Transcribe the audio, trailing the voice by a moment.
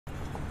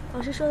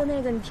老师说的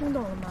那个你听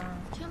懂了吗？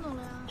听懂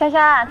了呀。珊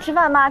珊，吃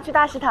饭吗？去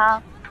大食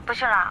堂。不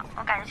去了，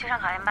我赶着去上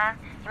考研班，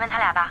你问他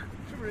俩吧。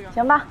是不是呀？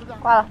行吧，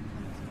挂了。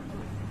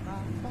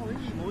报的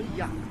一模一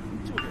样，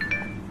就是。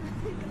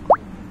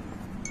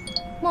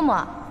默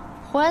默，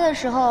回来的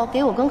时候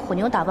给我跟虎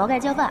妞打包盖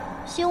浇饭，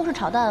西红柿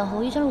炒蛋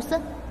和鱼香肉丝。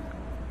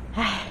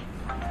哎。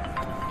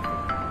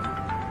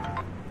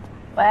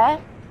喂。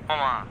默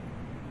默，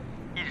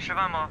一起吃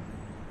饭吗？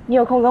你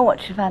有空跟我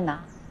吃饭呢？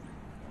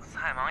我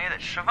再忙也得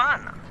吃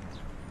饭呢。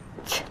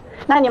切，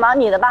那你忙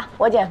你的吧，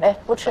我减肥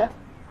不吃。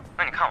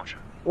那你看我吃。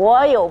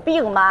我有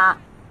病吗？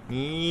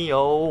你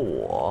有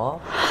我。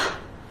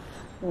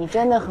你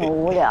真的很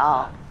无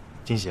聊。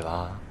惊喜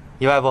吧？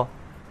意外不？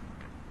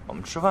我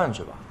们吃饭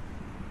去吧。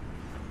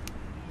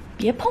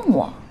别碰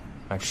我。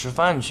那吃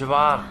饭去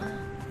吧。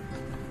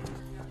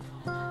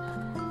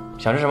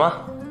想吃什么？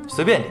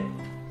随便你，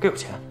给我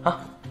钱啊！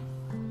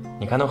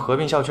你看都合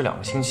并校区2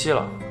个星期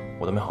了，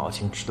我都没好好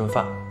请你吃顿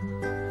饭。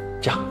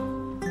这样，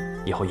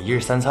以后1日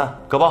3餐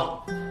各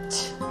包。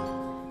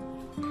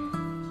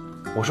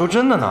我说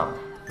真的呢。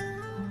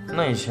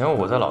那以前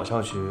我在老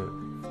校区，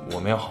我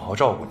没有好好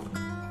照顾你。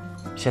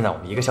现在我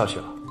们一个校区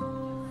了，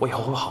我以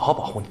后会好好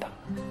保护你的。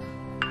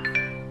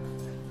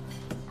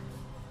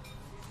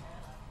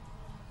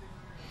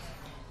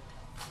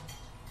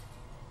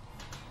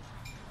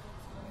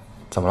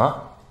怎么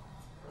了？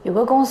有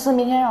个公司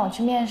明天让我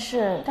去面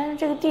试，但是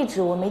这个地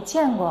址我没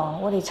见过，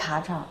我得查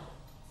查。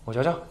我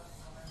瞧瞧。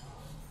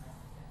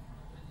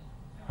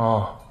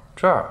哦，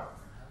这儿，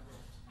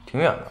挺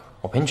远的，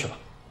我陪你去吧。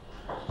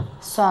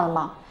算了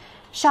吧，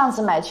上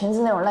次买裙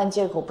子那种烂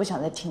借口不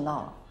想再听到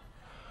了。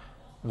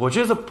我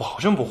这次保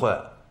证不会，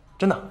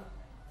真的，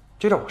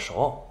这地儿我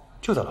熟，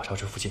就在老校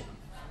区附近。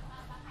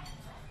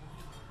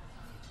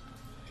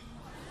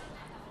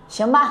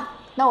行吧，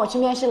那我去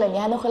面试了，你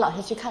还能回老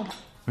校区看看。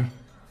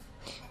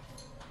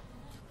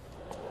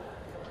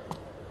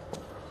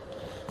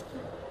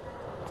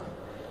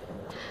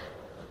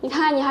你看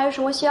看你还有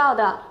什么需要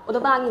的，我都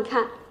帮给你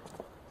看。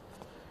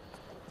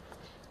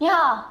你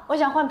好，我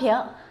想换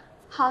屏。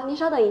好，您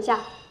稍等一下。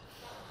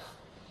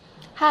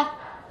嗨。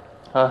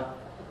哎，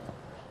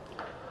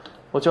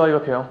我就要一个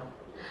屏。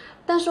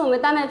但是我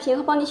们单卖屏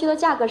和帮您修的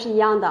价格是一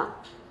样的。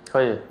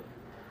可以，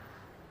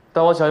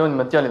但我想用你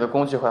们店里的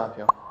工具换下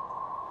屏。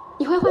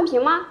你会换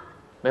屏吗？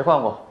没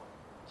换过，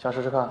想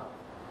试试看。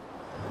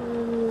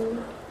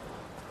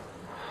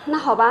那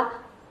好吧。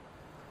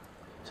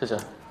谢谢。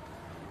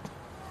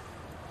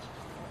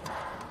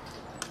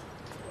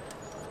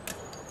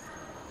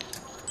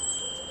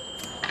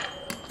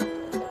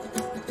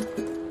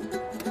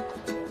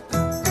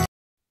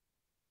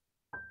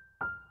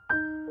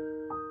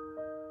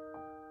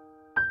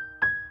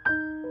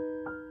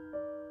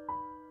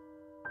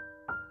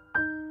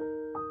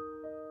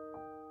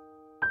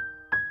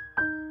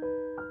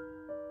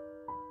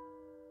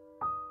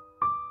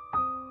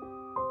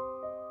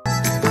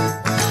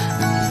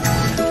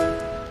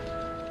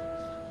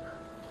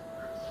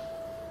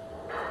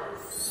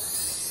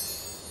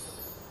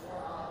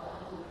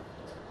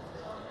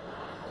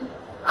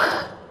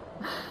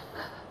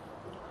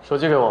手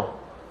机给我。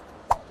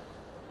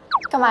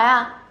干嘛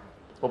呀？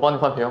我帮你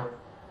换屏。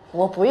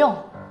我不用。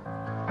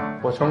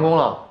我成功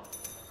了。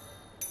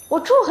我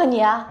祝贺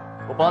你啊！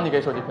我帮你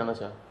给手机屏的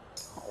钱。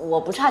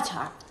我不差钱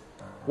儿。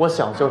我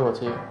想修手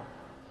机。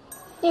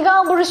你刚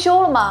刚不是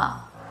修了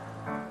吗？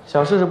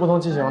想试试不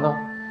同机型的。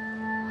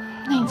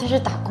那你在这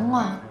打工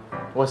啊？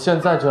我现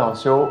在就想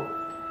修。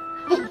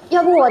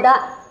要不我的？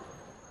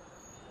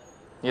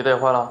你的也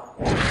坏了？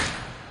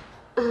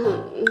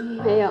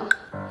没有。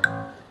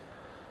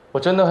我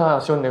真的很想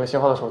修你那个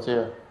型号的手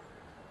机。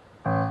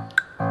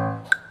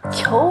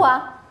求我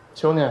啊！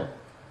求你。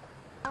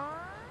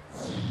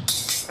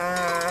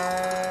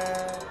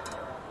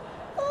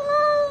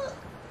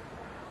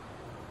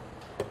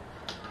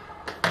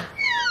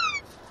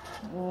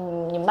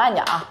你慢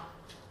点啊！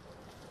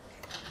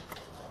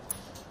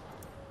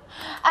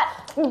哎，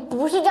你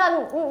不是这样，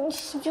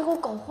你别给我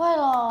搞坏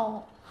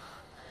了。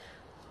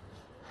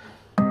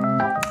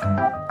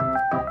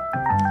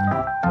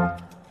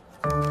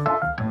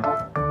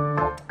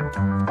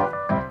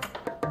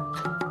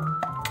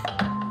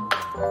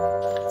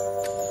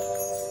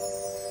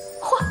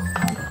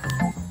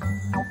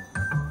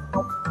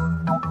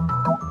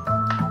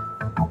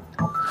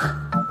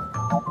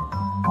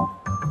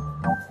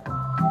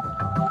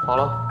好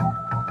了，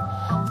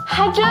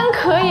还真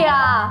可以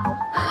啊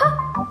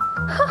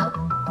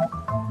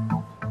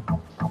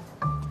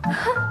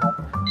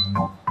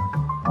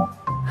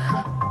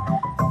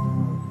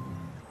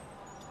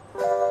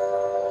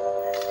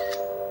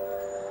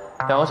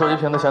！2个手机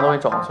屏的钱都给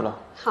你转过去了。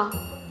好，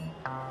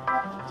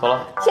走了。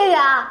谢谢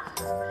啊，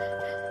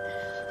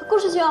顾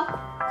师兄。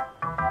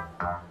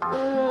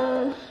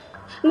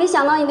没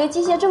想到你对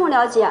机械这么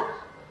了解，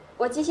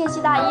我机械系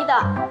大一的，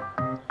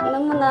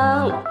能不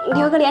能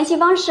留个联系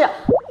方式？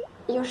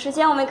有时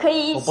间我们可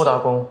以一起。我不打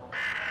工。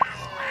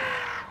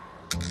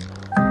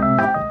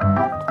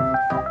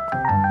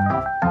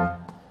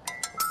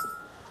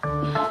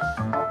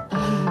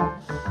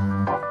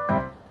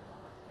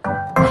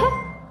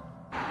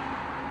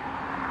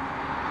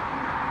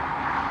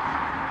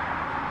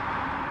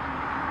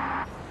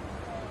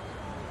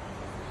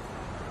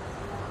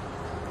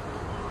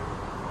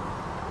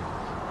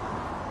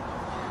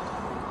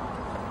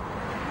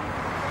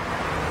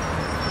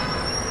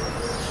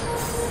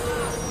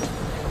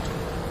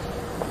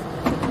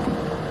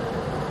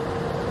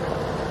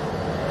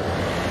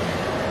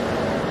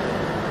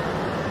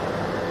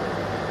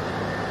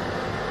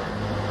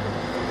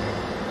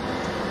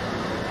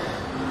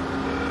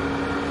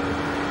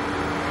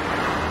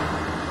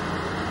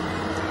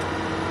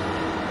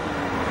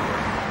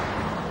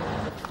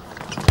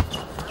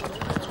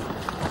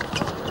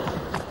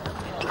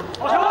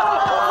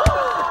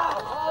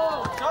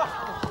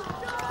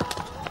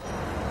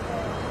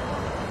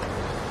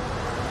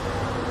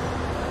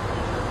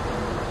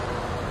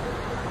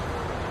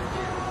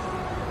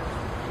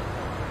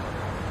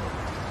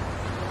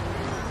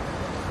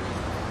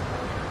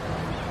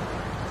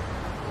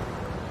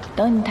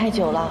等你太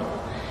久了，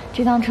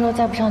这趟车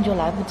再不上就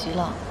来不及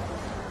了。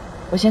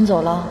我先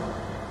走了，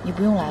你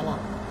不用来了。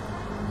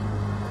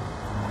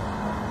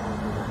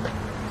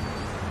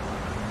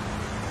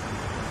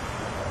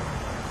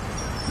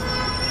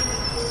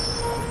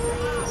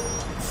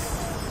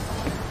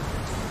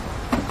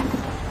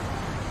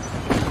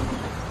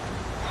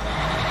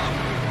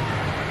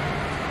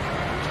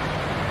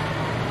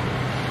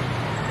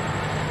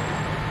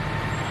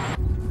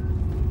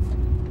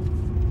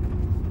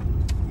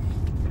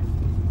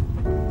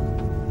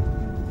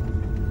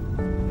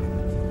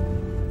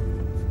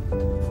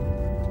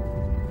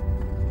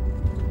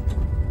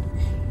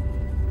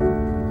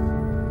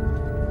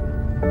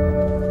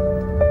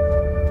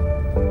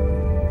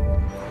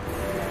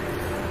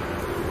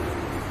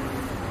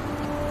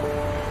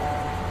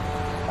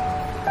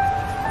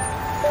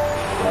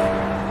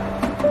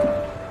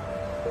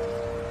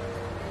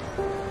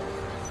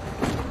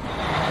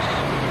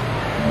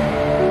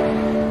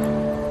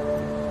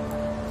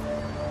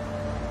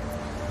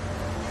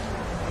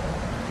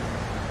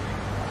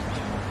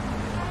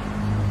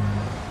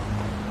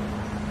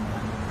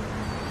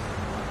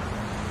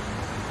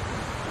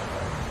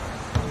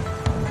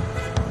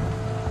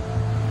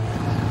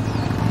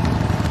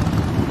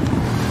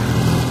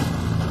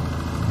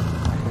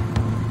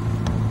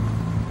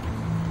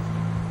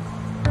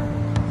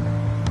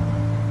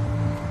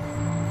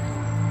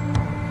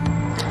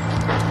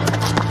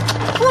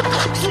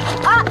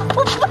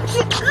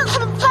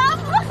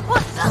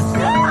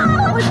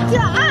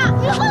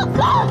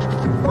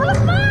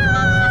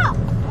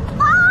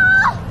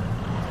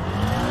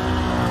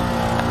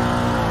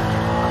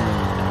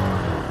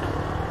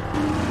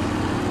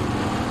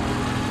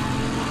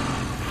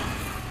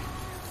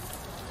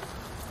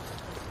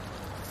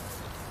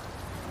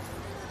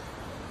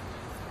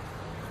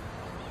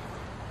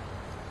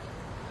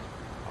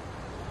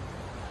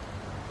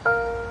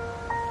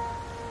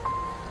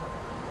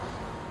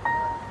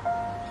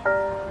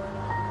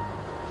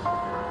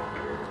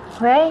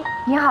喂，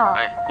你好。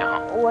哎，你好。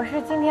我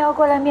是今天要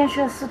过来面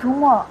试的司徒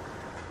墨，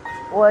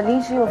我临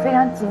时有非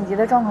常紧急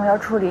的状况要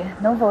处理，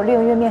能否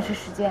另约面试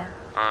时间？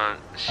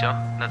行，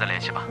那再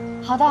联系吧。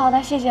好的，好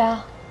的，谢谢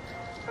啊。